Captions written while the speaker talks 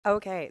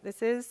Okay,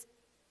 this is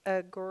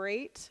a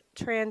great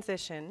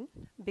transition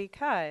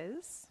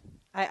because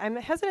I'm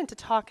hesitant to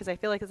talk because I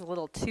feel like it's a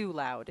little too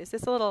loud. Is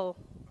this a little?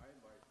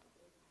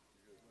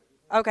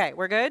 Okay,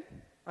 we're good?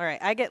 All right,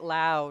 I get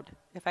loud.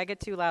 If I get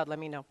too loud, let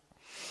me know.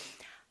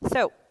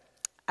 So,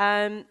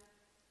 um,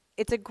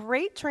 it's a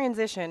great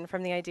transition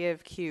from the idea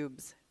of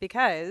cubes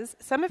because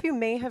some of you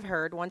may have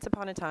heard once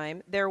upon a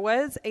time there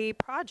was a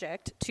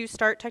project to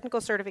start technical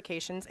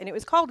certifications and it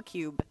was called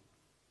Cube.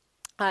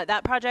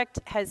 That project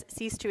has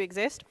ceased to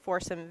exist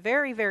for some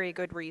very, very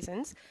good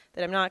reasons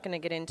that I'm not going to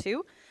get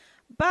into,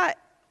 but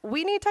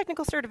we need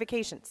technical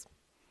certifications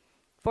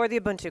for the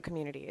Ubuntu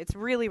community. It's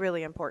really,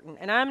 really important,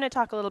 and I'm going to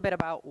talk a little bit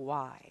about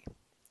why.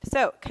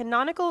 So,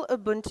 Canonical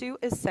Ubuntu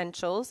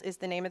Essentials is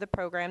the name of the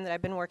program that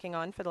I've been working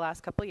on for the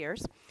last couple of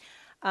years,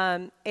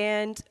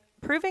 and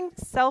proving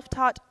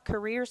self-taught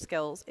career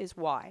skills is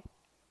why.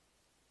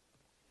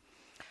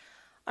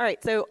 All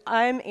right, so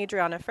I'm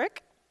Adrianna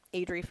Frick,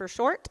 Adri for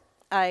short.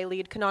 I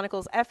lead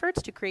Canonical's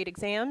efforts to create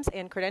exams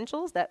and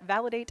credentials that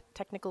validate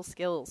technical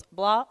skills,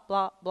 blah,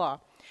 blah, blah.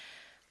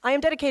 I am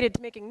dedicated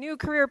to making new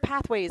career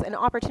pathways and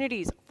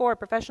opportunities for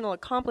professional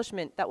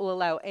accomplishment that will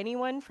allow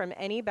anyone from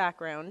any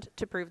background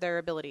to prove their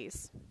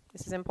abilities.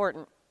 This is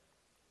important.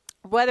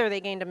 Whether they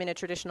gained them in a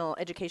traditional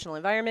educational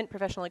environment,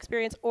 professional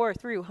experience, or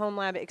through home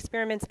lab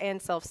experiments and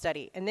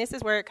self-study. And this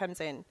is where it comes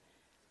in.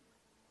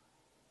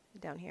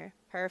 Down here.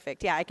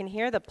 Perfect. Yeah, I can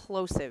hear the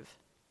plosive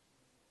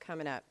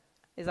coming up.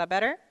 Is that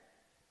better?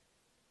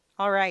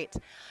 All right,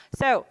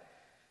 so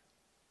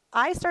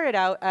I started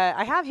out,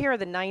 I have here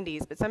the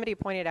 90s, but somebody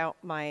pointed out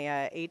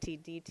my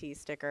ATDT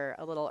sticker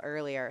a little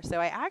earlier. So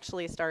I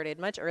actually started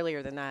much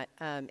earlier than that.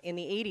 In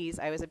the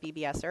 80s, I was a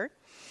BBSer.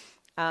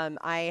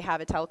 I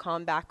have a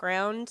telecom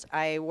background.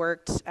 I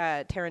worked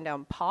tearing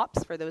down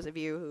POPs, for those of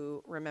you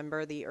who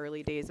remember the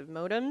early days of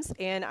modems.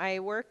 And I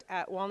worked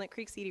at Walnut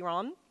Creek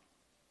CD-ROM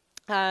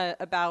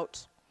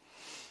about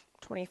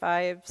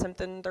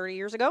 25-something, 30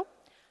 years ago.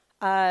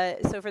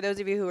 So for those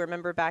of you who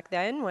remember back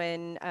then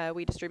when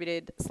we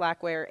distributed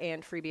Slackware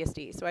and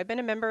FreeBSD. So I've been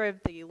a member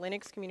of the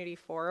Linux community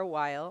for a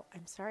while.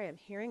 I'm sorry, I'm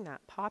hearing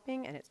that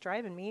popping and it's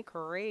driving me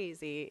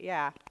crazy.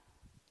 Yeah.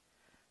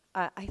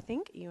 I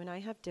think you and I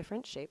have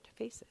different shaped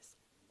faces.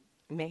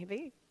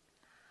 Maybe.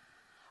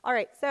 All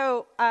right,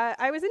 so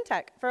I was in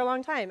tech for a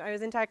long time. I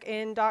was in tech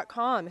in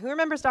 .com. Who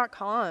remembers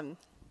 .com?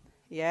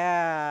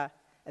 Yeah.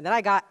 And then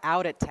I got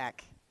out of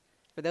tech.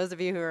 For those of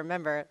you who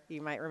remember,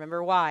 you might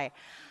remember why.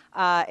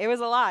 It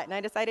was a lot, and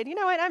I decided, you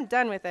know what, I'm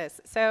done with this.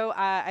 So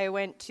I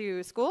went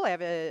to school. I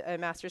have a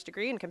master's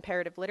degree in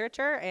comparative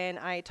literature, and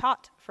I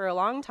taught for a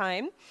long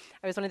time.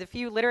 I was one of the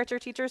few literature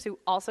teachers who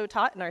also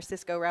taught in our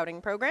Cisco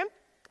routing program.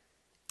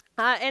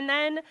 And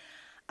then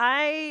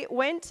I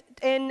went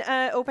and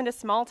opened a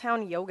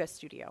small-town yoga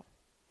studio.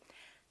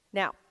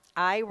 Now,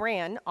 I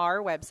ran our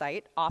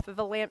website off of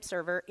a LAMP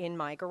server in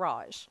my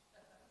garage.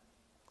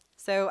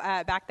 So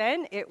back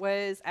then, it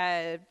was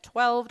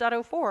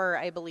 12.04,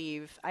 I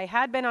believe. I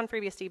had been on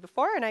FreeBSD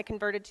before, and I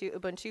converted to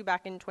Ubuntu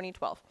back in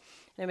 2012.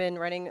 And I've been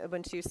running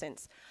Ubuntu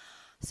since.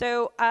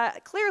 So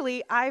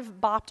clearly,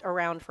 I've bopped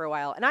around for a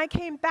while, and I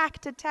came back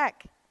to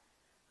tech.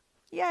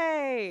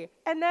 Yay!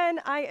 And then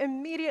I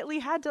immediately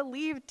had to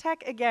leave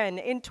tech again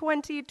in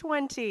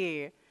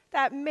 2020.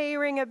 That may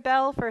ring a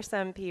bell for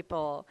some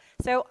people.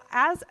 So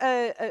as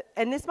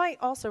and this might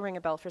also ring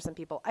a bell for some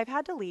people, I've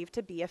had to leave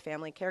to be a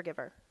family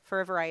caregiver for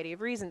a variety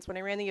of reasons. When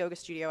I ran the yoga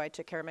studio, I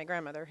took care of my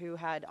grandmother who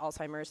had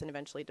Alzheimer's and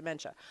eventually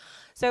dementia.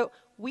 So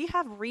we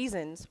have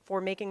reasons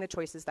for making the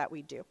choices that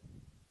we do,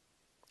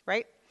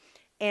 right?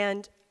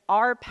 And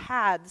our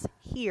paths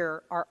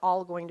here are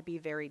all going to be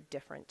very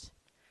different.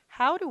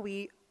 How do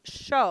we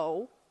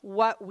show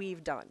what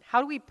we've done?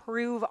 How do we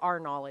prove our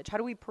knowledge? How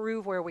do we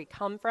prove where we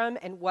come from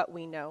and what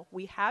we know?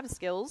 We have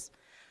skills.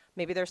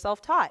 Maybe they're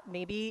self-taught.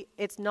 Maybe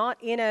it's not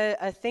in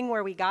a thing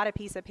where we got a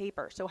piece of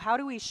paper. So how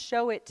do we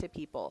show it to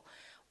people?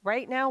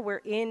 Right now,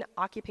 we're in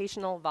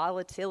occupational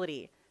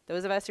volatility.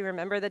 Those of us who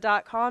remember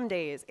the .com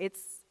days,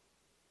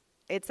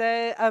 it's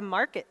a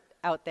market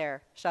out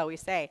there, shall we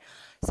say.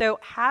 So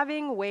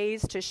having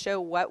ways to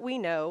show what we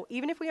know,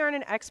 even if we aren't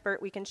an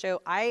expert, we can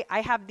show, I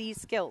have these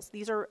skills.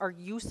 These are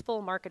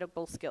useful,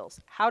 marketable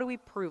skills. How do we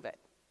prove it?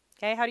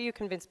 Okay, how do you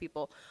convince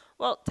people?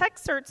 Well, tech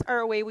certs are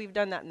a way we've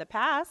done that in the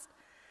past,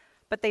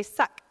 but they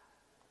suck,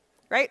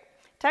 right?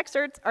 Tech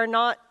certs are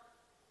not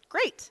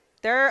great.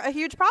 They're a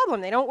huge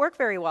problem. They don't work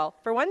very well.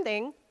 For one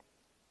thing,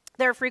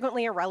 they're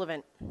frequently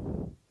irrelevant.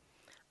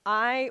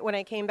 When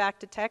I came back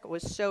to tech,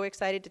 was so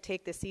excited to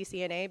take the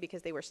CCNA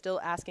because they were still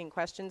asking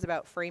questions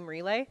about frame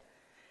relay.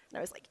 And I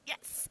was like,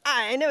 yes,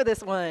 I know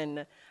this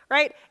one,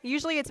 right?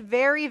 Usually it's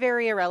very,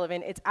 very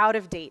irrelevant. It's out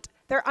of date.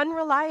 They're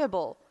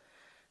unreliable.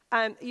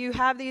 You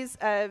have these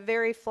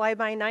very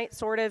fly-by-night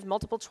sort of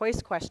multiple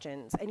choice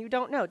questions, and you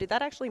don't know, did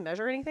that actually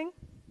measure anything?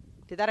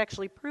 Did that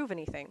actually prove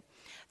anything?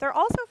 They're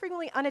also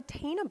frequently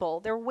unattainable.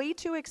 They're way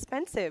too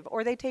expensive,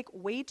 or they take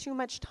way too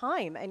much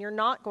time, and you're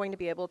not going to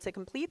be able to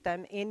complete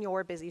them in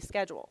your busy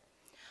schedule.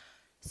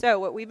 So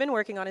what we've been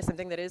working on is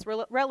something that is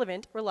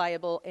relevant,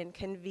 reliable, and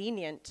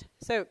convenient.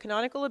 So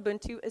Canonical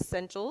Ubuntu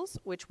Essentials,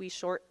 which we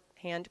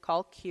shorthand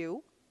call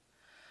Q,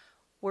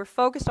 we're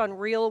focused on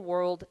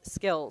real-world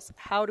skills.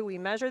 How do we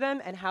measure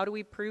them, and how do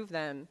we prove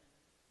them?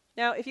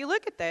 Now, if you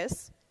look at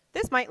this,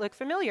 this might look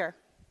familiar.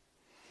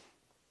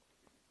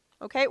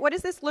 Okay, what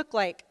does this look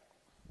like?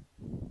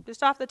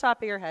 Just off the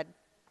top of your head.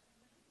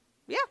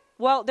 Yeah,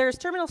 well, there's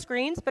terminal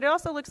screens, but it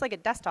also looks like a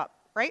desktop,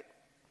 right?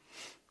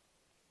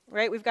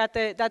 Right, we've got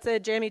that's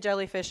a jammy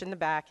jellyfish in the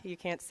back. You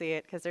can't see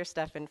it because there's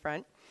stuff in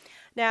front.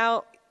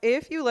 Now,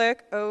 if you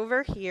look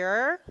over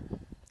here,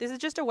 this is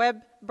just a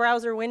web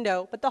browser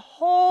window, but the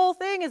whole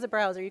thing is a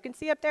browser. You can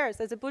see up there, it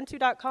says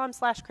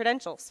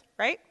ubuntu.com/credentials,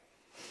 right?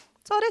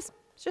 That's all it is.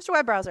 It's just a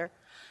web browser.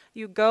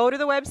 You go to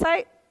the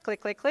website,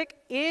 click, click, click.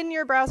 In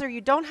your browser, you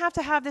don't have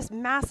to have this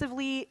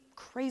massively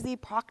crazy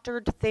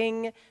proctored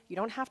thing. You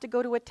don't have to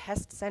go to a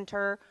test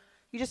center.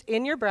 You just,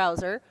 in your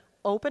browser,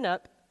 open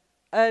up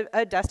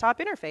a desktop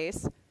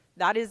interface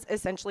that is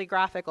essentially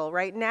graphical.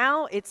 Right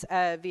now, it's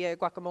via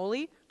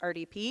Guacamole,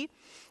 RDP.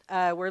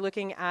 We're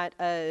looking at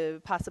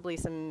possibly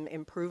some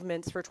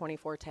improvements for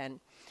 2410.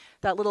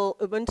 That little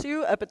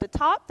Ubuntu up at the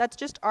top, that's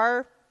just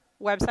our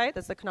website.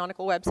 That's the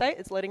Canonical website.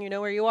 It's letting you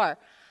know where you are.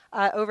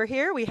 Over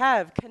here, we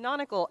have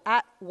Canonical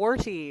at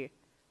Warty.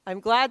 I'm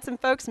glad some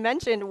folks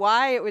mentioned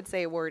why it would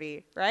say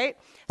Warty, right?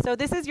 So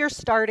this is your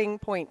starting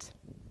point,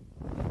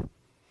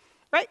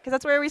 right? Because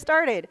that's where we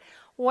started.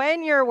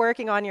 When you're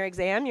working on your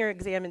exam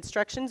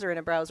instructions are in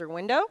a browser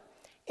window,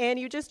 and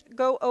you just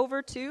go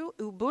over to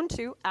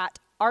Ubuntu at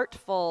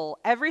Artful.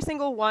 Every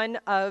single one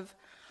of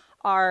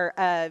our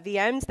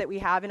VMs that we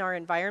have in our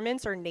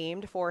environments are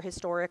named for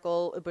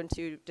historical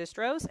Ubuntu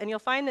distros, and you'll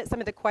find that some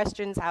of the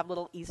questions have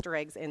little Easter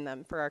eggs in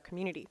them for our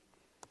community.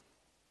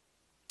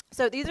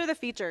 So these are the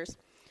features.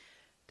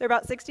 They're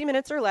about 60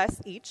 minutes or less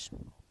each.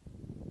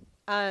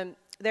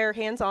 They're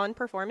hands-on,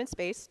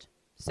 performance-based.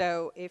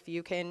 So if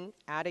you can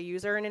add a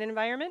user in an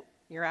environment,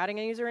 you're adding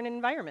a user in an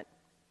environment.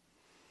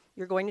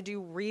 You're going to do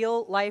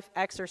real-life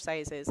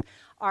exercises.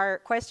 Our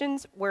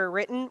questions were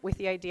written with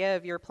the idea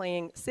of you're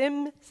playing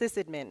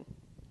sysadmin.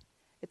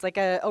 It's like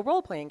a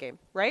role-playing game,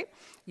 right?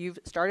 You've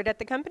started at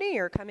the company,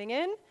 you're coming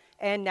in,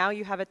 and now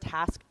you have a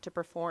task to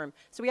perform.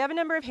 So we have a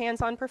number of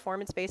hands-on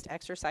performance-based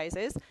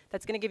exercises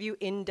that's going to give you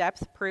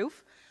in-depth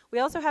proof. We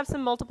also have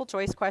some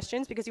multiple-choice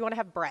questions because you want to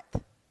have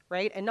breadth,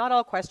 right? And not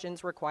all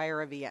questions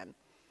require a VM.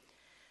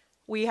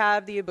 We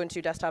have the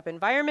Ubuntu desktop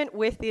environment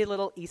with the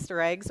little Easter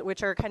eggs,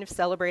 which are kind of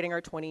celebrating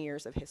our 20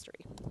 years of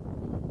history.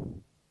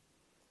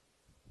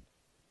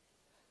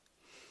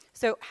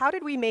 So how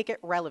did we make it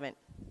relevant?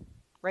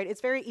 Right?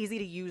 It's very easy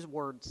to use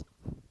words.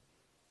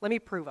 Let me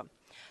prove them.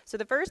 So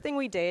the first thing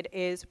we did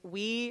is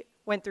we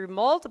went through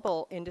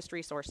multiple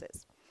industry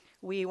sources.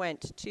 We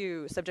went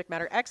to subject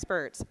matter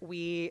experts.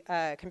 We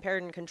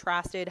compared and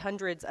contrasted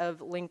hundreds of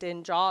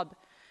LinkedIn job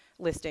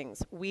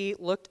listings. We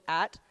looked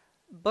at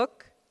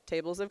book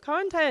tables of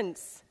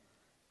contents,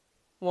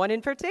 one in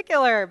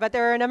particular, but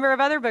there are a number of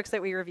other books that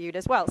we reviewed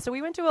as well. So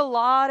we went to a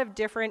lot of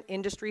different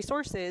industry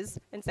sources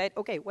and said,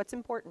 okay, what's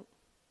important?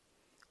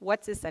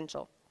 What's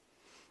essential?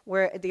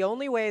 The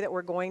only way that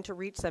we're going to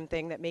reach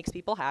something that makes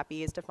people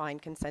happy is to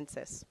find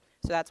consensus.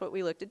 So that's what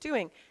we looked at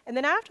doing. And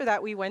then after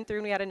that, we went through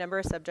and we had a number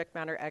of subject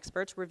matter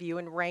experts review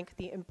and rank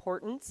the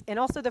importance and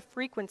also the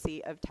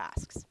frequency of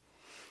tasks.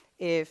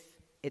 If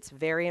it's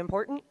very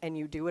important and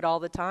you do it all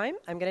the time,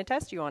 I'm going to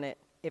test you on it.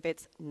 If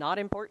it's not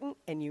important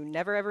and you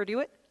never ever do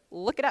it,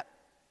 look it up,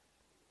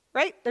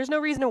 right? There's no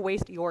reason to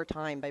waste your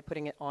time by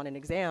putting it on an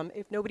exam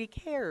if nobody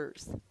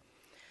cares.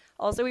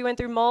 Also, we went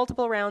through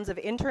multiple rounds of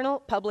internal,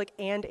 public,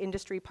 and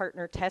industry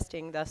partner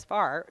testing thus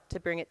far to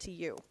bring it to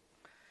you.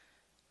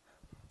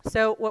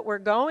 So what we're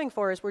going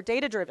for is we're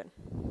data-driven.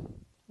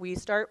 We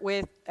start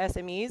with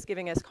SMEs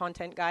giving us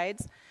content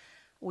guides.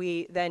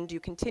 We then do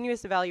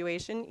continuous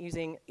evaluation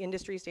using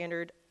industry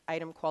standard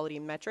item quality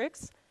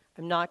metrics.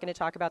 I'm not going to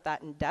talk about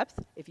that in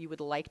depth. If you would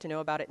like to know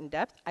about it in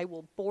depth, I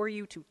will bore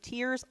you to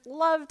tears.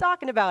 Love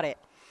talking about it.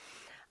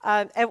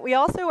 And we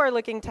also are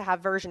looking to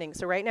have versioning.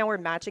 So right now we're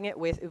matching it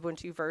with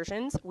Ubuntu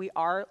versions. We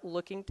are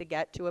looking to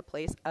get to a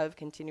place of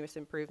continuous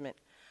improvement.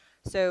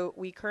 So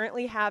we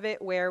currently have it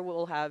where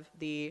we'll have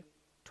the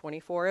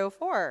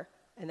 2404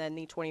 and then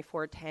the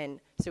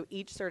 2410. So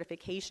each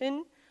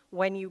certification,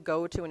 when you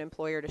go to an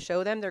employer to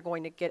show them, they're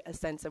going to get a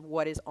sense of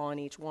what is on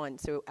each one.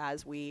 So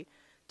as we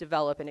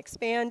develop and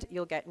expand,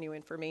 you'll get new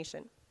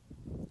information.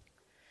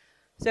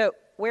 So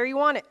where you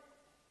want it,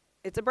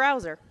 it's a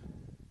browser.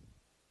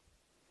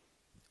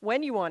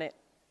 When you want it,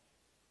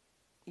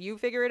 you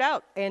figure it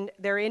out. And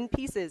they're in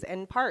pieces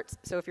and parts.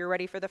 So if you're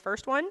ready for the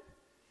first one,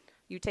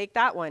 you take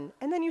that one,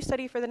 and then you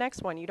study for the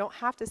next one. You don't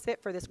have to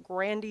sit for this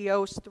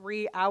grandiose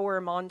 3-hour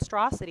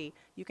monstrosity.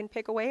 You can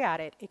pick away at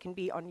it. It can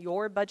be on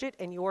your budget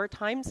and your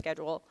time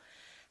schedule,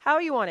 how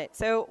you want it.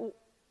 So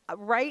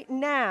right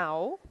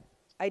now,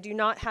 I do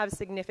not have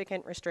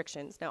significant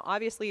restrictions. Now,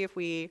 obviously, if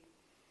we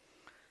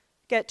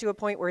get to a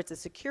point where it's a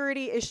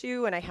security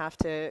issue and I have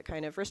to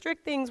kind of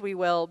restrict things, we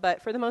will.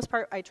 But for the most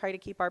part, I try to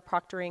keep our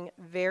proctoring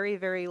very,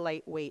 very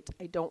lightweight.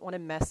 I don't want to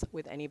mess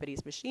with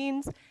anybody's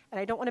machines,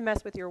 and I don't want to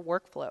mess with your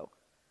workflow,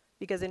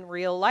 because in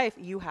real life,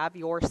 you have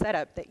your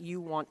setup that you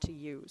want to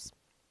use.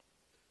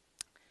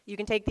 You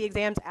can take the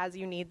exams as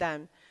you need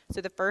them. So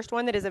the first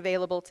one that is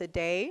available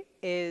today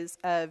is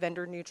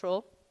vendor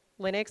neutral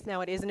Linux.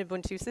 Now, it is an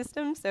Ubuntu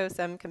system, so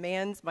some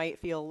commands might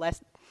feel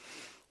less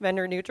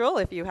vendor neutral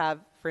if you have,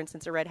 for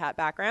instance, a Red Hat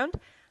background.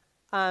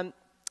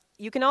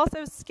 You can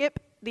also skip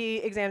the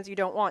exams you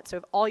don't want. So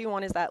if all you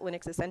want is that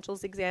Linux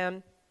Essentials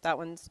exam, that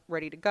one's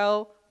ready to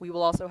go. We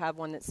will also have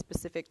one that's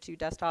specific to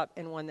desktop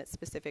and one that's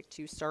specific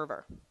to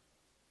server.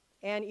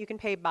 And you can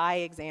pay by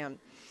exam,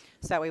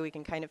 so that way we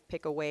can kind of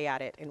pick away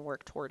at it and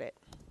work toward it.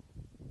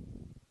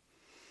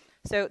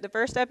 So the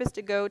first step is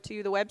to go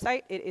to the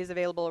website. It is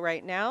available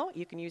right now.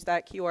 You can use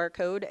that QR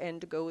code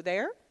and go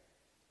there.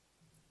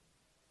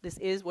 This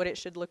is what it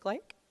should look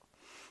like.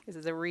 This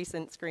is a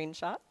recent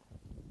screenshot.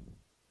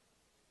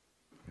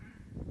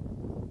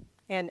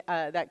 And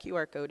that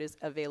QR code is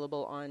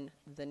available on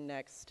the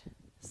next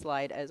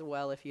slide as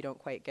well if you don't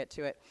quite get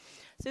to it.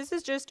 So this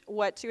is just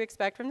what to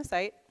expect from the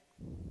site.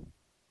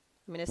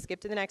 I'm going to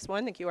skip to the next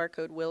one. The QR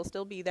code will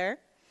still be there.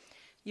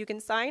 You can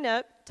sign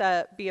up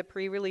to be a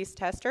pre-release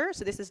tester.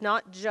 So this is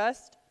not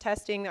just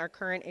testing our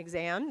current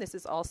exam. This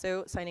is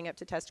also signing up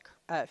to test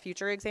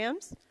future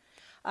exams.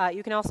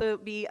 You can also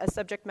be a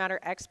subject matter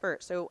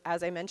expert. So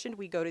as I mentioned,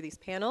 we go to these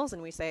panels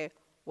and we say,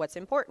 what's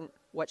important?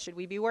 What should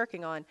we be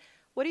working on?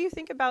 What do you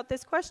think about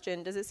this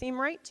question? Does it seem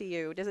right to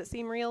you? Does it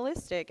seem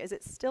realistic? Is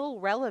it still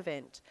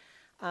relevant?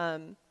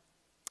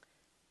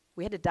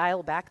 We had to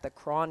dial back the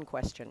cron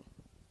question.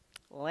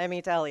 Let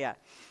me tell you,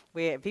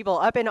 we have people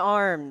up in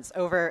arms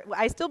over,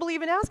 I still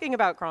believe in asking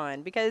about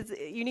cron because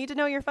you need to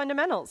know your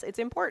fundamentals. It's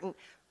important.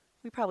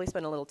 We probably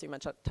spend a little too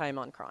much time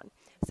on cron.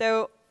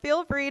 So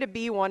feel free to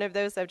be one of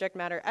those subject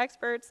matter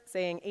experts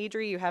saying,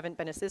 Adri, you haven't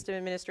been a system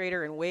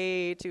administrator in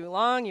way too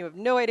long. You have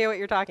no idea what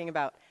you're talking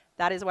about.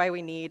 That is why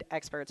we need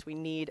experts. We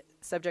need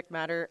subject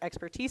matter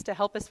expertise to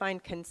help us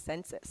find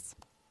consensus.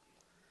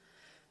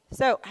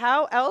 So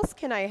how else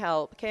can I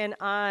help? Can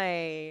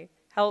I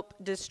help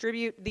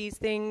distribute these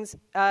things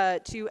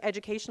to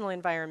educational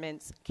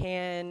environments?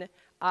 Can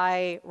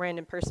I,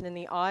 random person in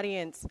the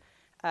audience,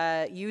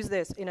 use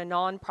this in a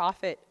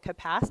nonprofit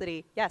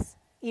capacity? Yes,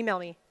 email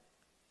me,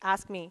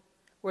 ask me.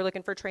 We're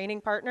looking for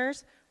training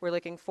partners. We're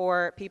looking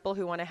for people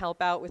who want to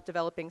help out with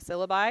developing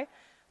syllabi.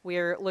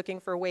 We're looking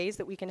for ways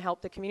that we can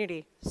help the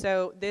community.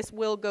 So this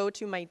will go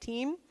to my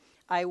team.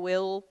 I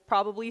will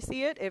probably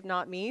see it. If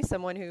not me,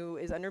 someone who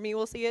is under me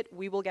will see it.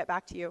 We will get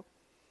back to you.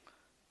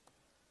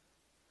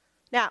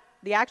 Now,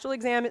 the actual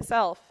exam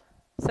itself,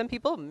 some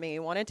people may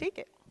want to take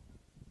it.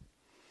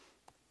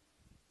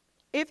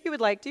 If you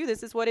would like to,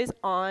 this is what is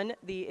on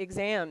the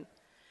exam.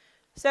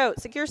 So,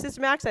 secure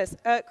system access,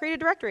 create a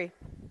directory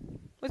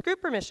with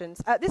group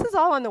permissions. This is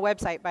all on the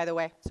website, by the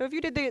way. So if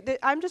you did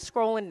I'm just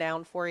scrolling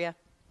down for you.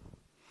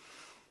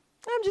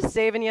 I'm just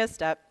saving you a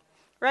step,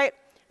 right?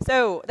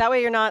 So that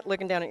way you're not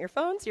looking down at your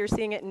phones, you're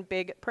seeing it in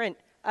big print.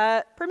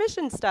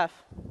 Permission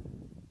stuff,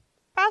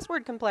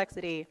 password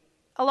complexity.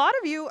 A lot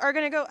of you are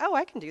going to go, oh,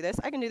 I can do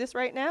this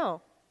right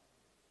now.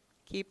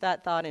 Keep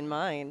that thought in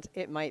mind.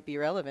 It might be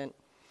relevant.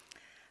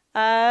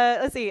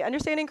 Let's see,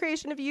 understanding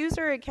creation of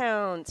user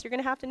accounts. You're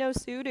going to have to know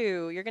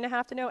sudo. You're going to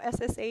have to know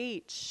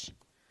SSH.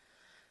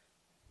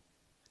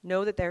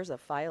 Know that there's a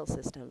file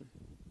system.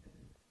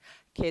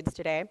 Kids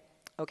today,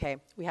 okay,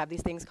 we have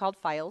these things called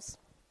files.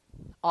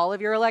 All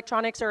of your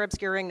electronics are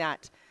obscuring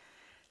that.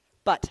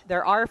 But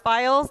there are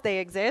files, they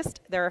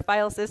exist, there are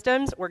file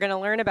systems, we're going to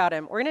learn about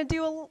them. We're going to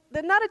do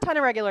not a ton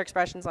of regular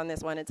expressions on this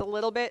one. It's a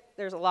little bit,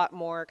 there's a lot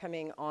more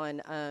coming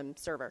on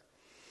server.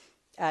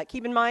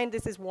 Keep in mind,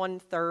 this is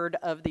 1/3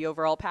 of the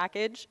overall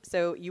package,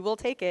 so you will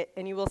take it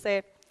and you will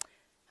say,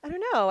 I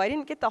don't know, I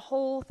didn't get the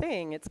whole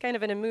thing. It's kind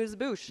of an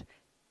amuse-bouche.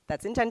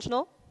 That's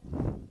intentional.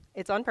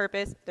 It's on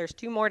purpose. There's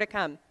 2 more to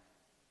come.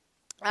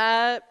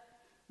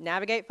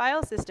 Navigate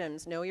file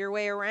systems, know your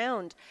way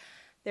around.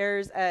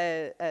 There's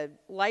a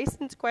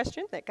license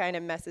question that kind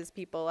of messes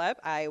people up.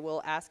 I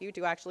will ask you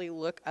to actually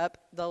look up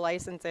the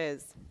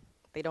licenses.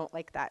 They don't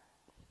like that.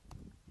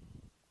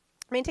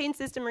 Maintain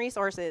system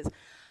resources.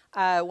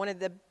 One of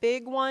the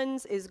big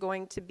ones is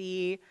going to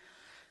be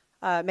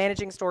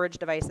managing storage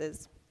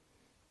devices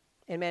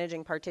and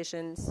managing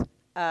partitions.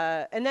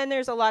 And then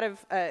there's a lot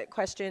of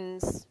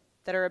questions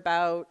that are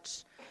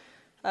about,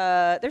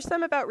 there's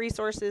some about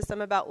resources,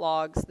 some about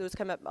logs. Those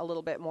come up a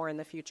little bit more in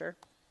the future.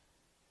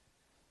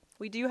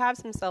 We do have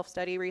some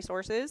self-study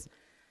resources.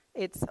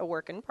 It's a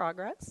work in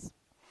progress.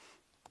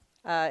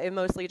 It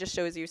mostly just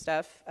shows you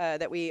stuff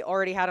that we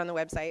already had on the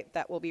website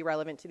that will be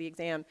relevant to the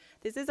exam.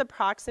 This is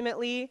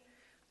approximately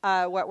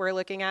what we're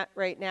looking at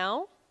right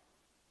now.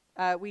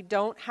 We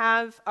don't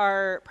have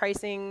our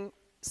pricing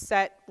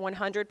set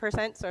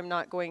 100%, so I'm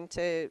not going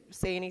to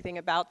say anything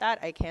about that.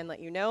 I can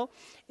let you know.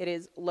 It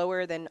is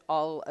lower than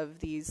all of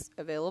these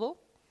available.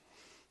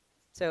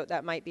 So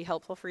that might be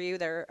helpful for you.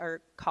 There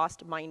are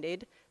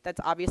cost-minded. That's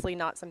obviously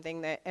not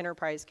something that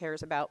enterprise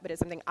cares about, but it's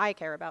something I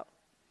care about.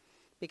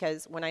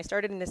 Because when I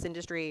started in this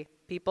industry,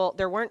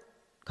 there weren't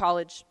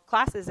college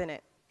classes in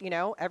it. You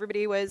know,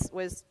 everybody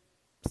was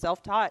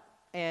self-taught,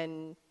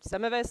 and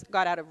some of us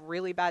got out of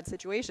really bad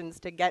situations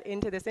to get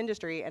into this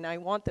industry, and I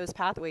want those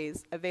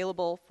pathways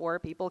available for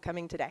people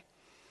coming today.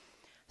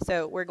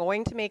 So we're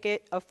going to make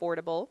it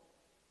affordable,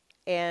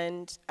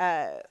 and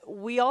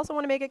we also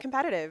want to make it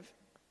competitive.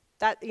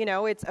 That, you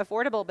know, it's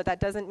affordable, but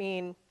that doesn't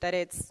mean that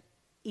it's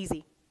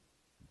easy.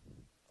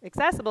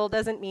 Accessible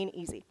doesn't mean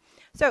easy.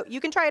 So you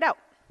can try it out.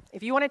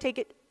 If you want to take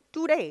it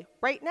today,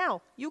 right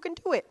now, you can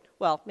do it.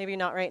 Well, maybe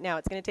not right now.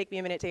 It's going to take me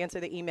a minute to answer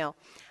the email.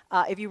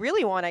 If you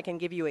really want, I can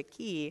give you a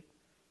key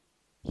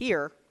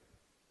here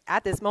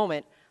at this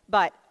moment,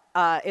 but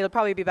it'll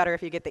probably be better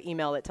if you get the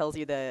email that tells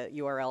you the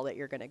URL that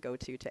you're going to go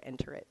to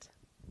enter it.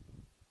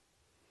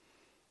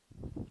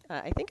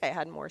 I think I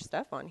had more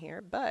stuff on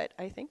here, but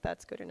I think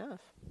that's good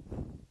enough.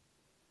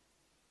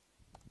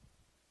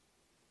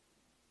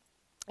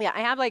 Yeah,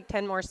 I have like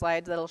 10 more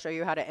slides that'll show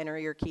you how to enter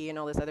your key and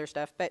all this other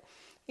stuff, but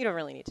you don't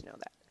really need to know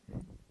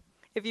that.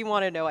 If you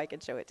want to know, I can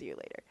show it to you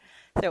later.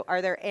 So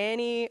are there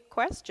any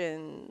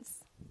questions?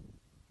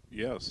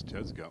 Yes,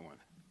 Ted's got one.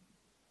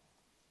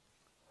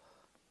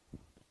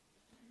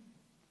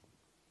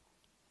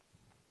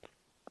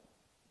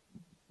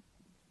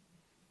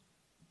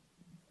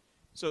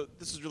 So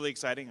this is really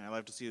exciting. I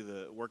love to see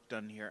the work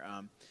done here.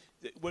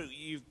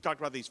 You've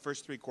talked about these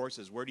first 3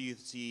 courses. Where do you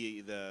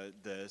see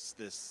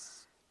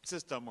this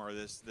system or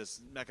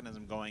this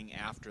mechanism going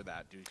after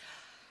that?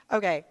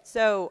 Okay,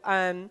 so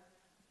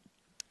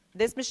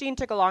this machine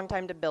took a long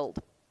time to build.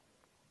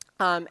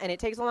 And it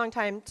takes a long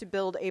time to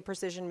build a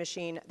precision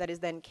machine that is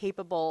then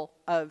capable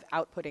of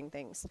outputting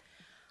things.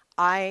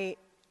 I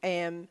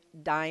am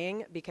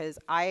dying because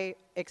I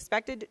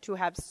expected to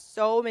have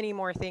so many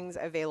more things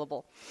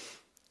available.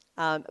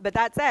 But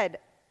that said,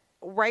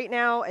 right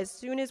now, as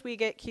soon as we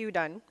get Q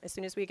done, as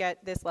soon as we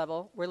get this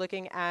level, we're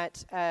looking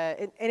at,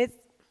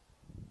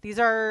 these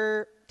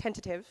are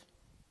tentative,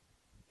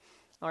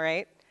 all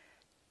right?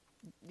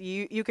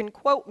 You can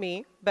quote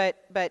me,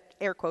 but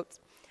air quotes.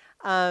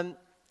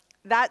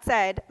 That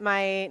said,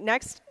 my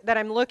next that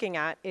I'm looking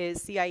at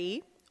is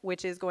CIE,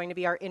 which is going to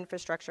be our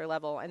infrastructure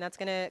level, and that's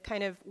going to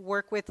kind of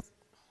work with,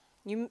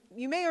 you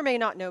may or may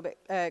not know,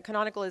 but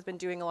Canonical has been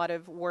doing a lot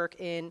of work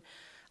in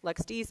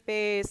LuxD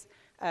space,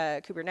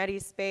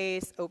 Kubernetes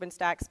space,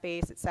 OpenStack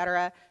space, et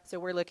cetera. So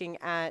we're looking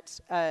at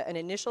an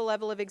initial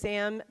level of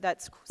exam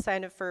that's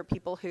kind of for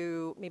people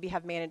who maybe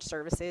have managed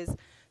services.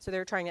 So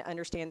they're trying to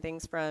understand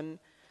things from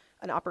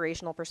an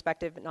operational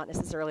perspective, but not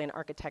necessarily an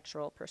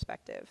architectural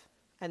perspective.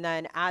 And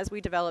then as we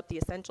develop the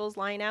essentials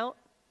line out,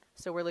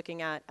 so we're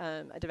looking at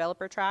a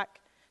developer track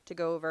to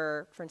go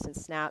over, for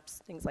instance,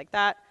 snaps, things like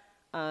that.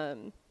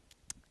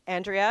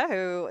 Andrea,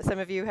 who some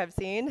of you have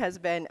seen, has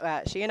been,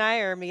 she and I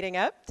are meeting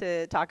up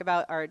to talk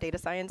about our data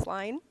science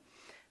line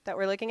that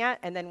we're looking at.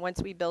 And then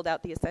once we build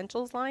out the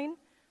essentials line,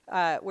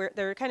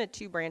 there are kind of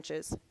 2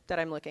 branches that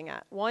I'm looking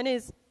at. One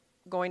is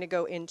going to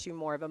go into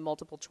more of a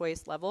multiple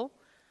choice level.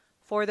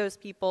 For those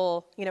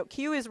people, you know,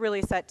 Q is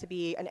really set to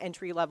be an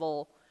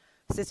entry-level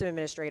system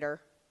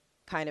administrator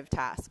kind of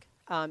task.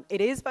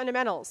 It is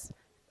fundamentals.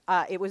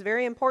 It was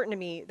very important to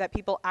me that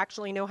people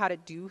actually know how to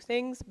do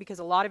things because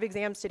a lot of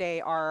exams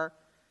today are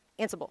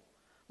Ansible.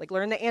 Like,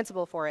 learn the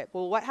Ansible for it.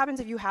 Well, what happens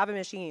if you have a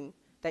machine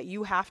that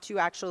you have to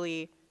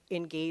actually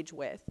engage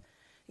with?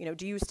 You know,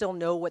 do you still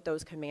know what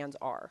those commands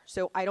are?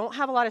 So I don't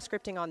have a lot of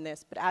scripting on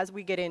this, but as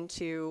we get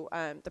into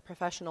the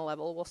professional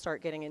level, we'll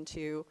start getting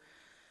into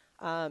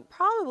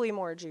probably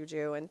more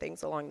Juju and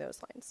things along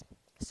those lines.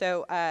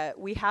 So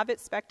we have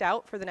it spec'd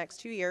out for the next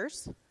 2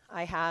 years.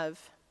 I have,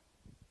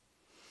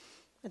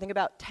 I think,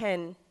 about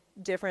 10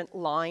 different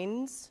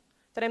lines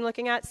that I'm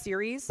looking at,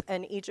 series,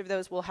 and each of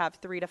those will have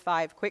 3 to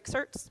 5 quick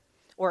certs,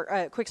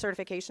 or quick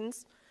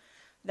certifications,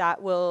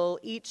 that will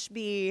each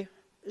be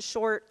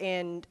short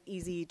and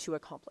easy to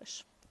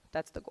accomplish.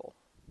 That's the goal.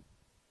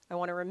 I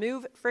want to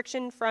remove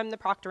friction from the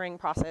proctoring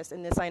process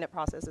and the sign-up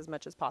process as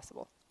much as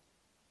possible.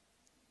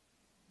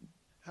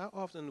 How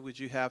often would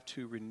you have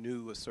to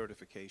renew a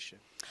certification?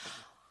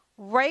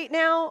 Right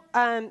now,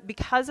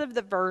 because of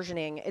the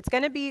versioning, it's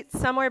going to be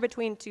somewhere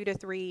between 2 to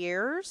 3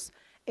 years.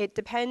 It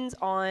depends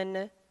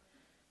on,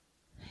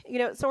 you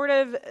know, sort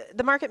of,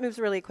 the market moves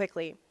really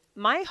quickly.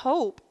 My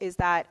hope is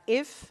that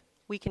if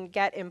we can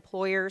get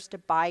employers to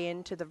buy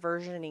into the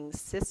versioning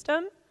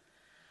system,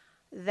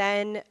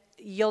 then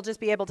you'll just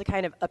be able to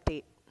kind of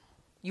update.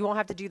 You won't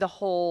have to do the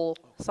whole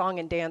song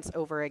and dance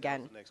over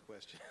again. Next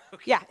question.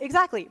 Okay. Yeah,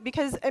 exactly.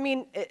 Because, I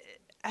mean,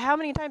 how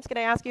many times can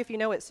I ask you if you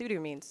know what sudo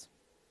means?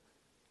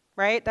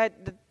 Right?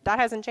 That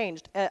hasn't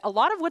changed. A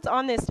lot of what's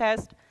on this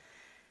test,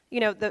 you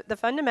know, the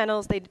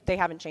fundamentals, they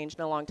haven't changed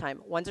in a long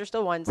time. Ones are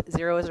still ones,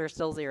 zeros are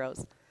still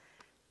zeros.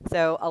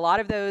 So a lot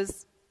of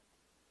those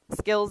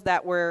skills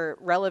that were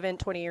relevant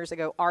 20 years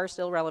ago are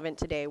still relevant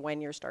today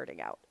when you're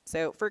starting out.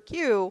 So for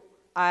Q,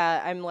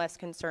 I'm less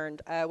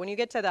concerned. When you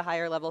get to the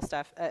higher level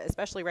stuff,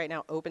 especially right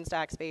now,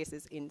 OpenStack space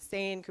is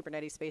insane,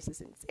 Kubernetes space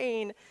is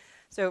insane.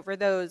 So for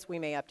those, we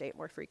may update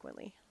more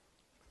frequently.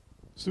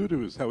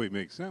 Sudo is how we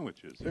make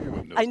sandwiches.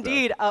 Everyone knows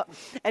Indeed. that.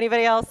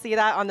 Anybody else see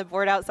that on the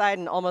board outside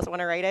and almost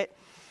want to write it?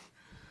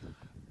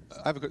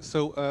 I have a good,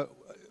 so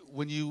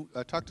when you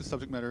talk to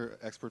subject matter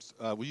experts,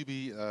 will you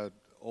be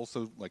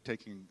also like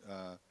taking,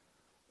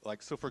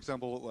 like, so for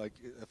example, like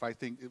if I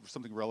think if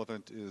something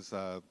relevant is,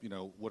 you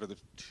know, what are the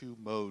 2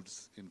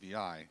 modes in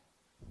VI,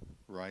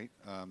 right?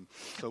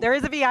 So There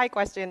is a VI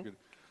question.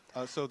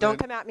 so Don't then,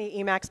 come at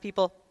me, Emacs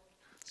people.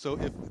 so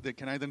if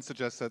can I then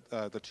suggest that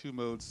the 2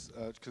 modes,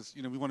 because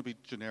you know we want to be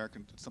generic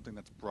and something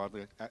that's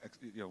broadly,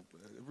 you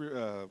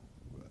know,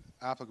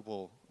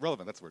 applicable,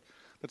 relevant. That's the word.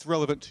 That's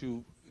relevant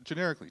to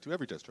generically to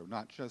every distro,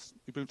 not just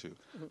Ubuntu.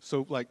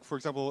 So, like for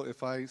example,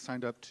 if I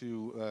signed up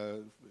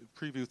to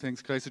preview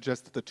things, could I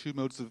suggest that the 2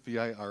 modes of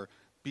VI are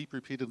beep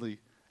repeatedly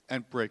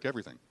and break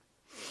everything?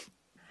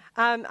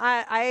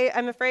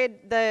 I'm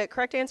afraid the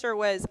correct answer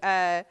was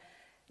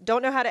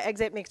don't know how to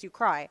exit makes you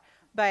cry.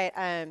 But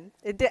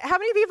how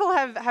many people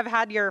have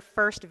had your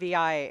first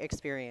VI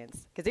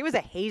experience? Because it was a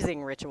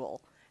hazing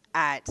ritual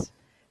at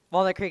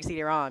Walnut Creek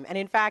CD-ROM. And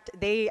in fact,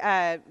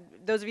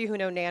 those of you who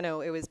know Nano,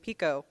 it was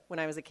Pico when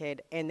I was a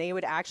kid, and they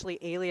would actually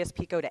alias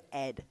Pico to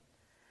Ed.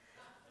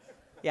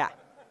 Yeah,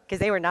 because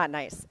they were not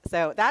nice.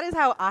 So that is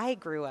how I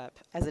grew up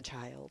as a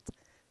child.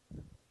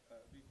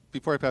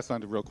 Before I pass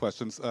on to real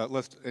questions,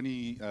 lest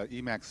any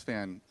Emacs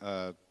fan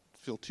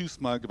feel too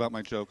smug about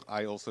my joke,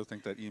 I also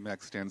think that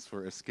Emacs stands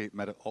for Escape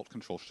Meta Alt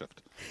Control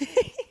Shift.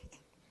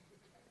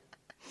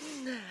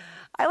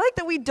 I like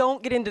that we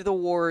don't get into the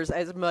wars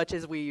as much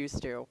as we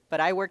used to, but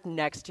I worked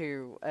next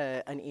to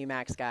an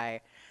Emacs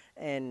guy,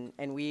 and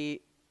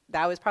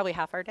that was probably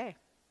half our day,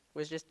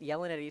 was just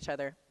yelling at each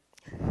other.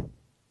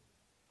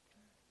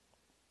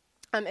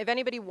 If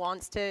anybody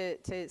wants to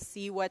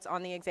see what's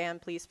on the exam,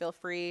 please feel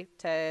free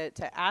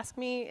to ask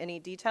me any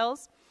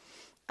details.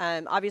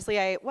 Obviously,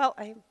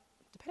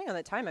 depending on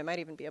the time, I might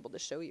even be able to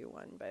show you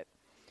one, but.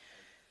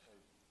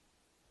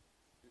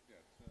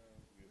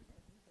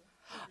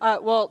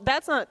 Well,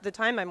 that's not the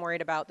time I'm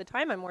worried about. The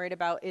time I'm worried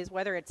about is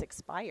whether it's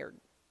expired.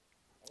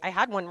 I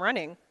had one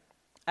running,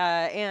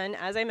 and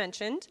as I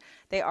mentioned,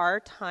 they are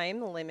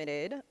time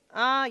limited.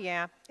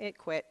 Yeah, it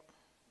quit.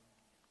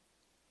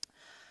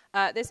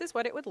 This is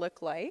what it would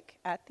look like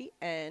at the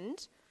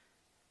end.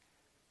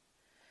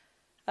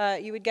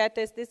 You would get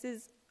this. This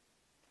is,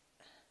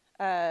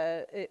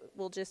 it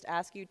will just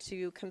ask you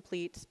to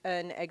complete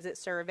an exit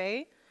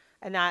survey,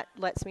 and that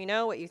lets me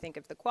know what you think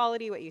of the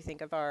quality, what you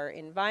think of our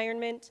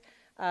environment.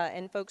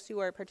 And folks who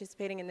are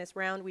participating in this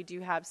round, we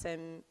do have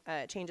some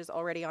changes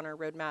already on our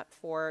roadmap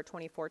for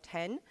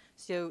 24.10.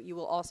 So you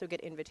will also get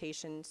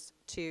invitations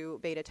to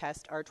beta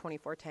test our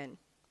 24.10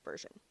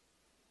 version.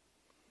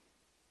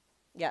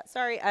 Yeah,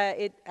 sorry,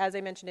 as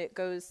I mentioned, it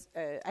goes,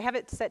 I have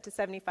it set to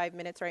 75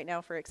 minutes right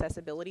now for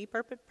accessibility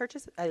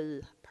purposes,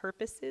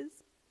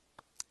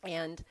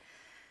 and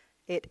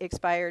it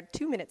expired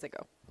 2 minutes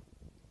ago.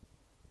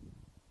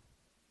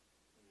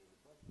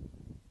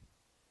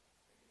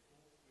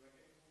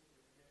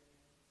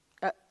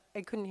 I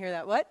couldn't hear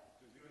that, what?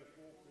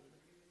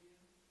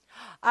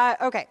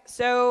 Okay,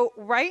 so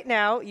right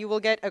now you will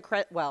get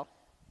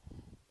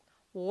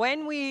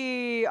when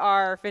we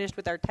are finished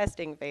with our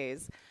testing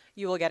phase,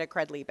 you will get a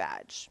Credly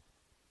badge.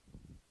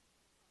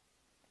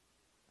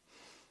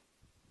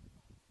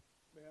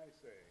 May I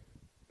say,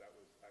 that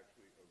was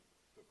actually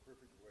the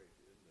perfect way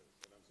to end this.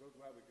 And I'm so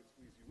glad we could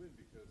squeeze you in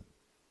because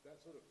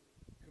that sort of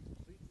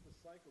completes the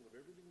cycle of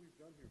everything we've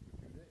done here for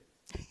 2 days.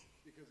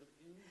 Because it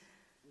ends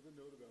with a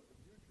note about the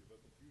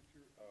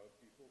future of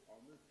people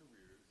on their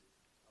careers,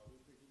 how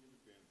they're thinking of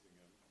advancing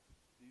them.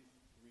 These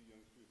 3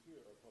 youngsters here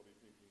are probably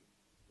thinking,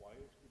 why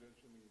is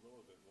credentialing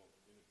relevant? Well,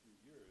 in a few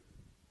years,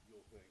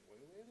 you'll think,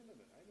 wait a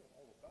minute, I know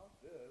all about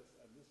this,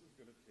 and this is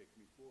going to take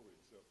me forward.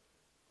 So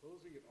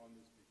closing it on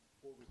this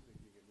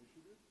forward-thinking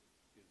initiative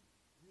is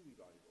really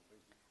valuable.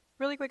 Thank you.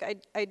 Really quick,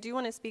 I do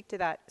want to speak to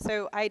that.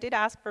 So I did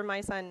ask for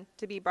my son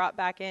to be brought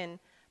back in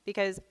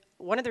because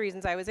one of the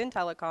reasons I was in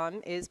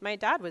telecom is my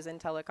dad was in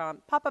telecom.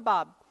 Papa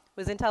Bob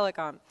was in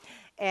telecom.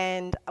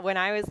 And when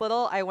I was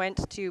little, I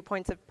went to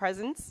points of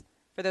presence.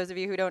 For those of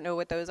you who don't know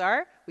what those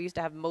are, we used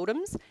to have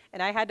modems,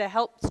 and I had to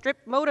help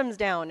strip modems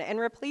down and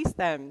replace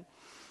them.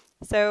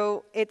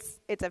 So it's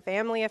a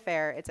family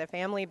affair. It's a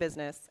family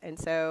business. And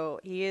so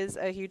he is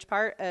a huge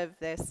part of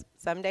this.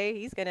 Someday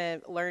he's going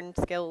to learn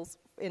skills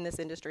in this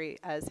industry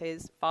as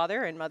his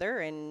father and mother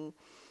and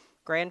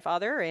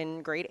grandfather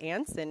and great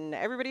aunts and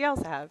everybody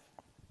else have.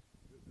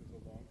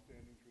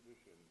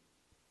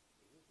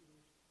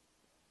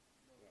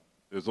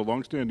 There's a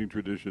long-standing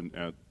tradition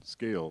at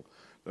Scale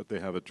that they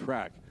have a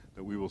track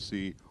that we will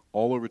see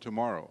all over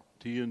tomorrow,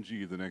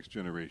 TNG, the next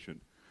generation.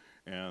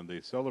 And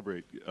they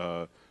celebrate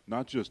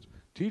not just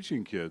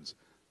teaching kids,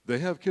 they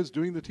have kids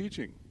doing the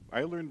teaching.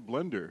 I learned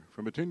Blender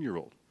from a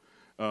 10-year-old.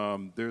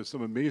 There's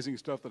some amazing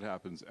stuff that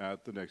happens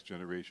at the next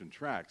generation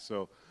track.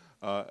 So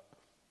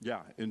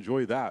Yeah,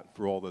 enjoy that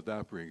for all that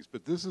that brings.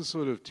 But this is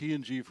sort of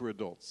TNG for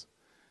adults.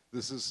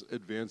 This is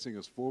advancing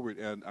us forward,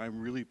 and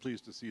I'm really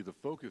pleased to see the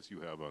focus you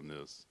have on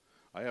this.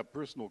 I have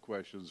personal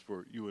questions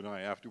for you and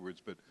I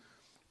afterwards, but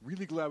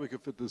really glad we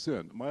could fit this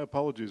in. My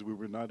apologies we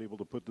were not able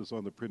to put this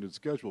on the printed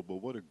schedule, but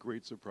what a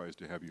great surprise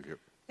to have you here.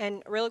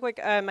 And real quick,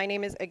 my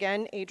name is,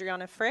 again,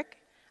 Adrianna Frick.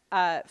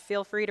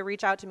 Feel free to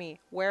reach out to me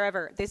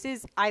wherever.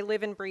 I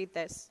live and breathe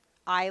this.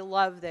 I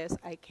love this.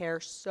 I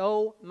care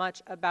so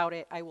much about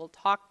it. I will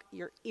talk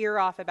your ear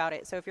off about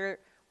it. So if you're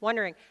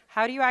wondering,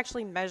 how do you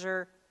actually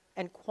measure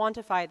and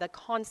quantify the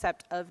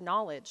concept of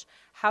knowledge?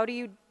 How do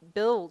you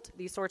build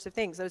these sorts of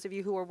things? Those of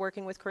you who are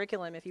working with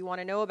curriculum, if you want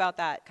to know about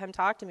that, come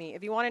talk to me.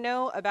 If you want to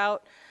know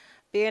about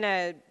being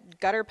a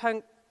gutter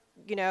punk,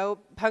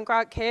 punk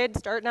rock kid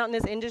starting out in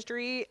this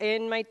industry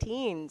in my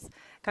teens,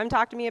 come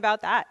talk to me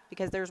about that,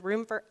 because there's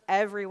room for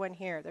everyone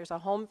here. There's a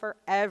home for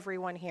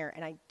everyone here,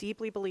 and I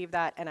deeply believe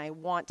that, and I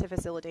want to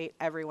facilitate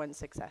everyone's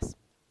success.